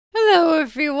Hello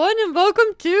everyone and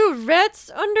welcome to Rats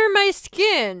Under My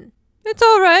Skin. It's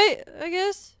alright, I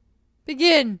guess.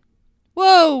 Begin.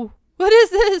 Whoa! What is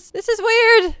this? This is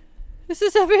weird! This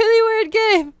is a really weird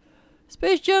game.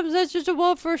 Space jumps, that's just a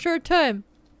wall for a short time.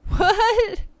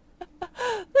 What?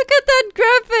 Look at that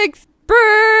graphics!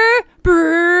 Brrr,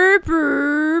 brrr,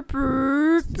 brrr,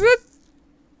 brrr, brrr.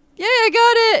 Yeah, I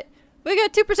got it! We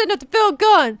got 2% of the film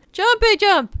gone! Jumpy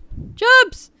jump!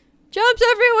 Jumps! Jumps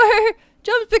everywhere!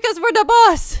 Jumps because we're the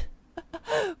boss!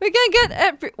 We can't get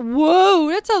every- Whoa,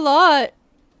 that's a lot!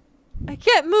 I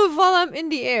can't move while I'm in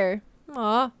the air.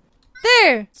 Aw.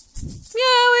 There!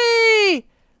 Meowie!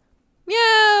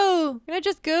 Meow! Can I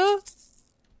just go?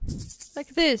 Like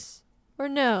this. Or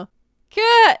no?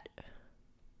 Cat!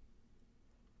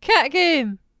 Cat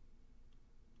game!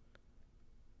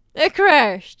 It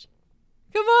crashed!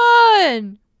 Come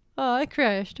on! Oh, I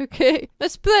crashed. Okay.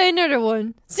 Let's play another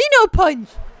one. XENOPUNCH!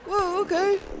 Whoa,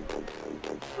 okay.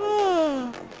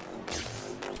 Oh.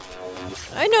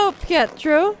 I know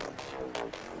Pietro.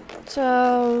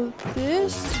 So,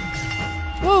 this...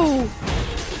 Whoa!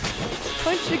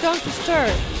 Punch the gong to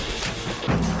start.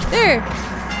 There!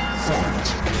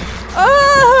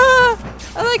 Ah!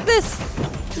 I like this!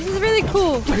 This is really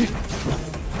cool.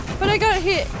 But I got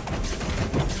hit.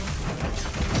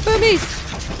 Boomies!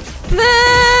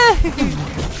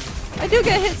 I do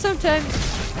get hit sometimes.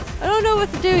 I don't know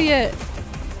what to do yet.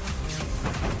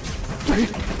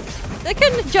 They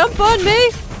can jump on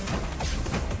me!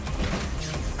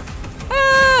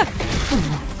 Ah!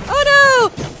 Oh no!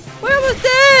 We're almost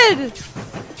dead!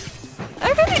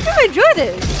 I really do enjoy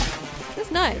this.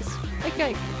 That's nice.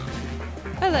 Okay.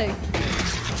 I like.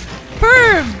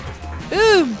 Boom!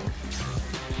 Boom!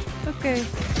 Okay.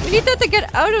 We need that to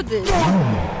get out of this.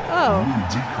 Oh.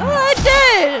 Oh, I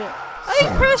did!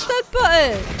 I pressed that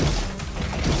button!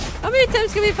 How many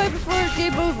times can we fight before it's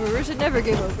game over? Or is it never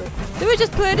game over? Do we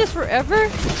just play this forever?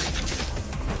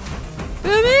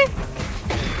 Boomy?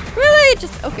 Really?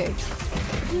 Just, okay. It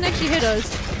didn't actually hit us.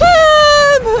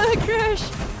 Boom! Crash!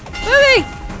 Boomy!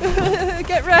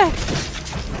 Get wrecked!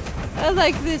 I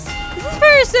like this. This is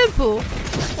very simple.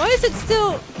 Why is it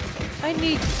still... I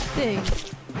need things.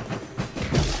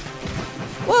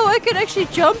 Whoa, I could actually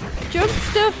jump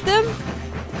stuff them.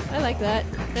 I like that.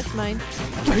 That's mine.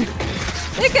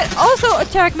 They can also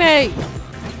attack me!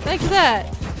 Like that.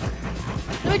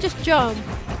 Let me just jump.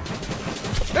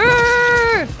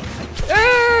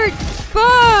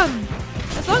 Bomb!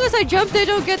 As long as I jump, they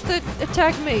don't get to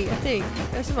attack me, I think.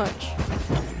 As much.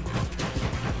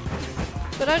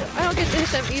 But I don't get to hit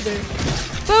them either.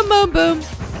 Boom, boom, boom.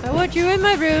 I want you in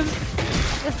my room.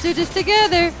 Let's do this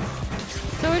together.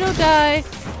 So we don't die.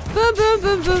 Boom, boom,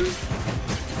 boom, boom.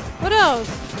 What else?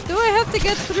 Do I have to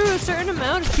get through a certain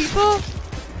amount of people?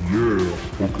 Yeah,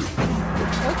 okay.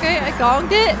 Okay, I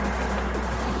gonged it.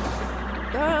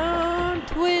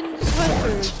 Twin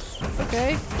hunters.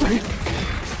 Okay.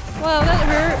 Wow, that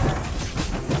hurt.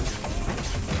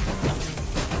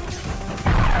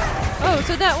 Oh,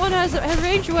 so that one has a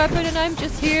ranged weapon and I'm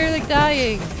just here like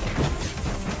dying.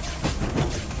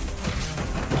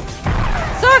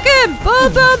 Suck him!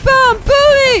 Boom, boom, boom!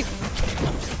 Booty!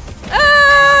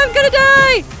 Ah, I'm gonna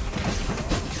die!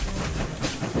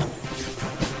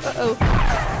 Uh-oh.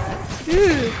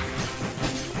 Ew.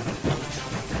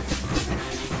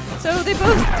 So they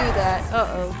both do that.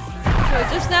 Uh-oh. So I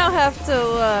just now have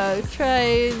to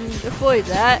try and avoid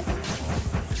that.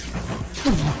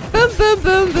 Boom, boom,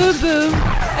 boom, boom, boom.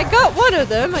 I got one of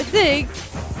them, I think.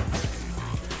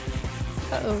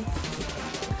 Uh-oh.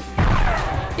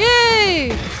 Yay!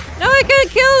 Now I can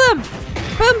kill them!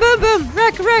 Boom, boom, boom!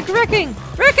 Wrecking!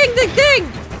 Wrecking the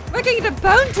thing! Wrecking the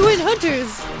bound twin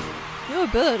hunters! No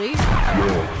ability.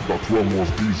 Yeah, that one was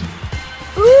easy.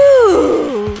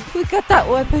 Ooh! We got that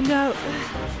weapon out.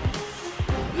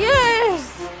 Yes!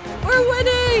 We're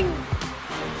winning!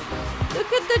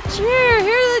 Look at the cheer!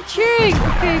 Hear the cheering!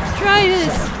 Okay, try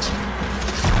this.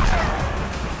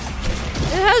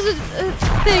 It has a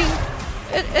thing.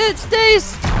 It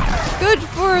stays good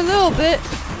for a little bit.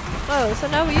 Oh, so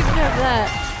now we even have that.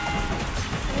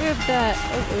 We have that.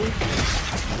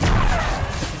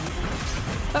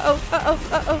 Uh-oh.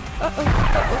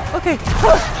 Okay.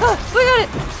 We got it!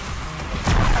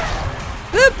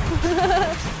 Boop!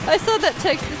 I saw that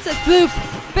text. It said boop.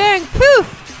 Bang. Poof!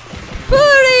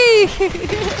 Booty!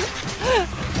 I'm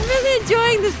really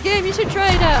enjoying this game. You should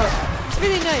try it out. It's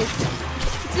really nice.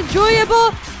 It's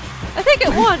enjoyable. I think it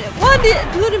won. It won the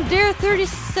Ludum Dare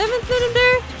 37th Ludum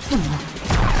Dare?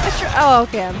 Oh,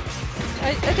 okay.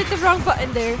 I did the wrong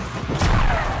button there.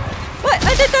 What?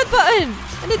 I did that button!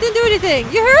 And it didn't do anything.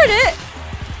 You heard it!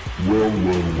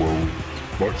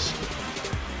 Well. Nice.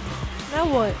 Now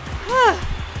what?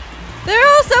 They're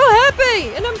all so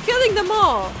happy! And I'm killing them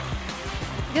all!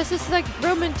 I guess it's like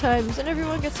Roman times and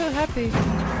everyone gets so happy.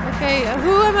 Okay,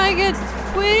 who am I against?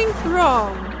 Queen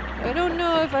Throng. I don't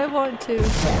know if I want to.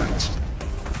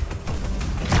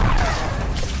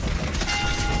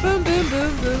 Boom, boom,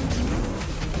 boom, boom.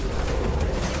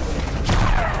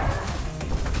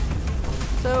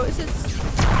 So, is it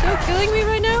still killing me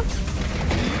right now?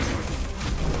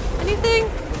 Anything?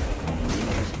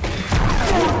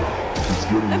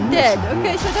 I'm dead.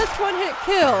 Okay, so that's one hit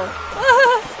kill.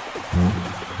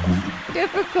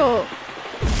 Difficult.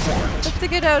 Have to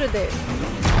get out of there.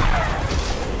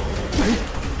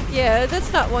 Yeah,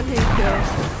 that's not one hit kill.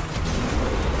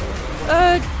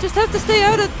 Just have to stay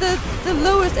out of the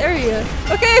lowest area.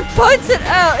 Okay, it punts it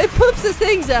out. It poops the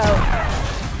things out.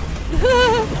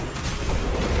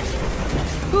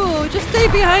 Cool, just stay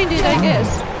behind it, I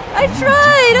guess. I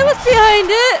tried! I was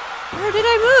behind it! Where did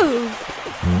I move?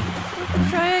 Have to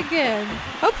try again.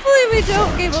 Hopefully we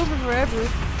don't game over forever.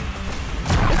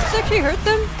 Does this actually hurt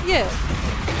them? Yeah.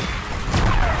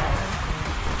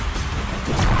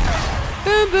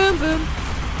 Boom, boom, boom.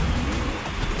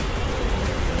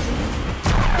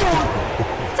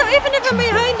 So even if I'm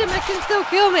behind him, it can still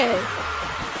kill me.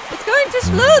 It's going too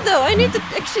slow though. I need to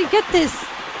actually get this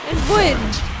and win.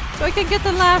 So I can get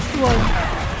the last one.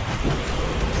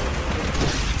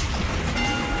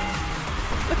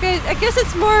 Okay, I guess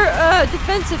it's more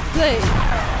defensive play.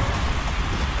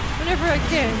 Whenever I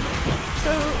can. So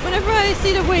whenever I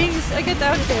see the wings, I get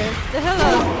out of there. The hell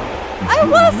out. I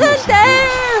wasn't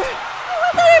there! I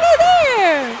wasn't even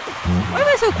there! Why am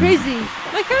I so crazy?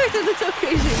 My character looks so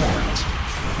crazy.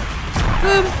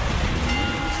 Boom.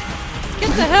 Get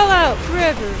the hell out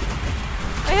forever.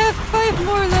 I have 5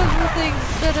 more level things.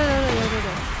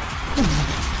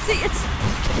 See, it's...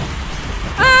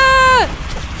 Ah!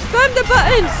 Spam the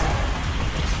buttons!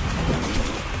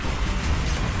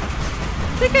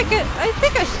 I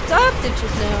think I stopped it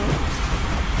just now.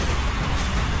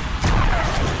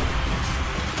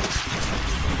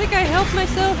 I think I helped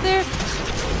myself there.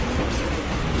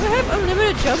 Do I have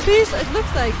unlimited jumpies? It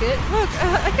looks like it. Look,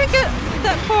 I can't get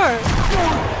that far.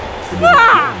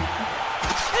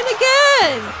 And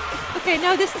again! Okay,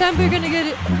 now this time we're gonna get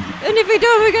it. And if we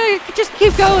don't, we're gonna just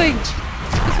keep going.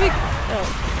 This week. Oh.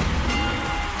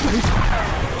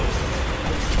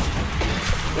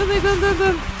 Boom, boom, boom, boom,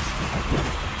 boom.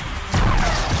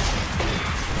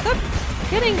 Stop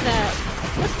getting that.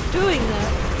 Stop doing that.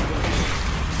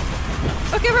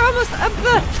 Okay, we're almost up.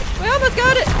 We almost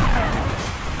got it.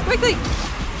 Quickly.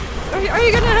 Are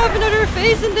you gonna have another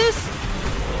phase in this?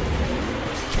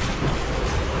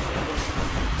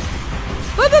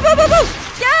 Boom, boom, boom, boom, boom!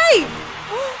 Yay!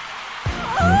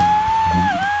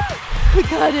 We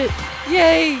got it.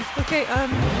 Yay. Okay,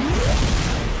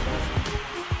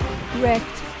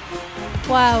 wrecked.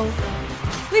 Wow.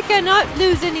 We cannot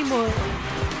lose anymore.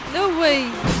 No way.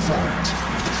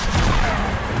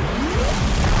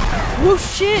 Oh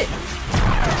shit.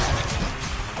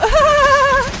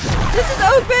 This is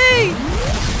OP!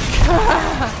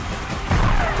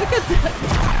 Look at that.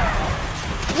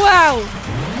 Wow.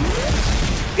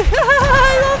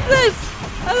 I love this.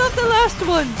 I love the last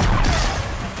one.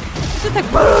 It's just like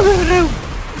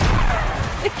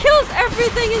it kills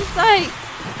everything in sight.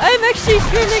 I'm actually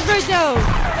streaming right now.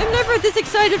 I'm never this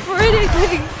excited for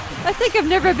anything. I think I've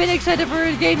never been excited for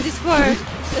a game this far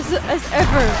as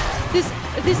ever.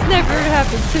 This never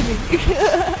happens to me.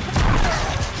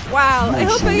 Wow, I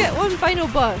hope I get one final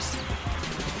boss.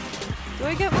 Do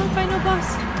I get one final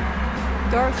boss?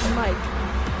 Darth Mike.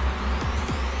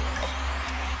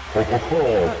 Ha ha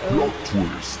ha, plot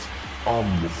twist.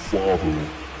 I'm the father.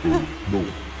 No,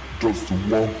 just the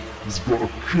one who's gonna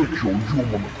kick your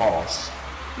human ass.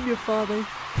 Your father.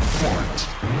 Fight.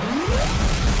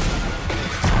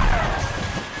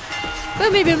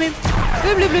 Boom, boom, boom, boom.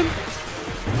 Boom, boom, boom.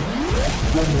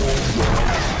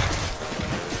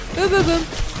 Boom, boom, boom.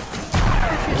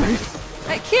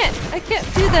 I can't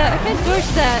do that. I can't dodge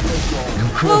that.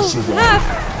 Oh, half.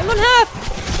 I'm on half.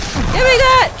 Give me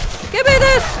that. Give me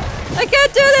this. I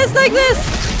can't do this like this.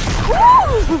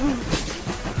 Woo!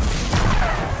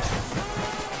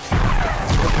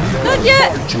 Not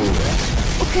yet.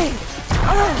 Okay.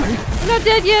 Oh, I'm not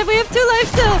dead yet. We have 2 lives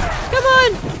still. Come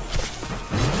on.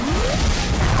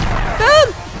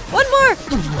 Boom. One more.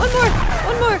 One more.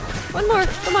 One more. One more.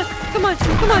 Come on. Come on.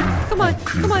 Come on. Come on.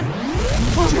 Come on.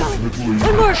 Oh god.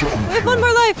 One more. We have 1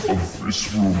 more life. Of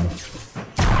this room.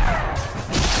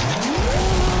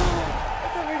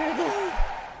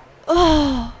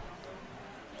 Oh.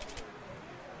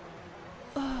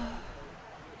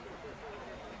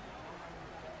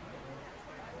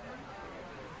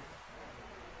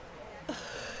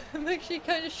 I'm actually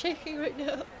kind of shaking right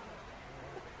now.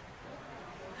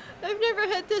 I've never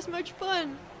had this much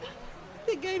fun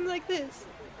with a game like this.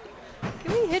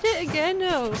 Can we hit it again?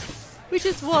 No. We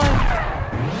just won.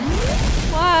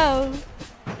 Wow.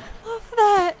 Love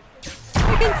that.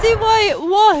 I can see why it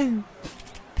won.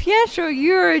 Pietro,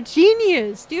 you're a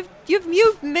genius.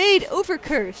 You've made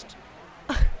Overcursed.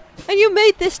 And you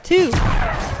made this too.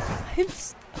 I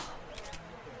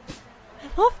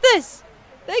love this.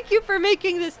 Thank you for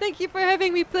making this. Thank you for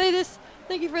having me play this.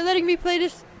 Thank you for letting me play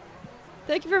this.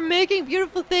 Thank you for making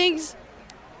beautiful things.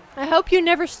 I hope you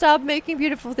never stop making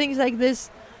beautiful things like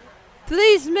this.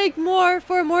 Please make more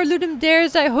for more Ludum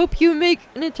Dares. I hope you make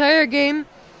an entire game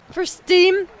for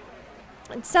Steam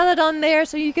and sell it on there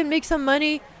so you can make some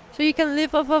money, so you can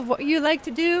live off of what you like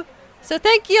to do. So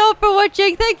thank you all for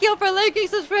watching. Thank you all for liking,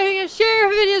 subscribing, and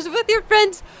sharing videos with your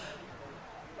friends.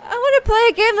 I want to play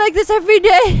a game like this every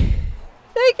day.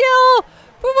 Thank you all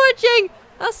for watching.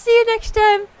 I'll see you next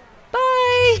time.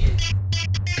 Bye.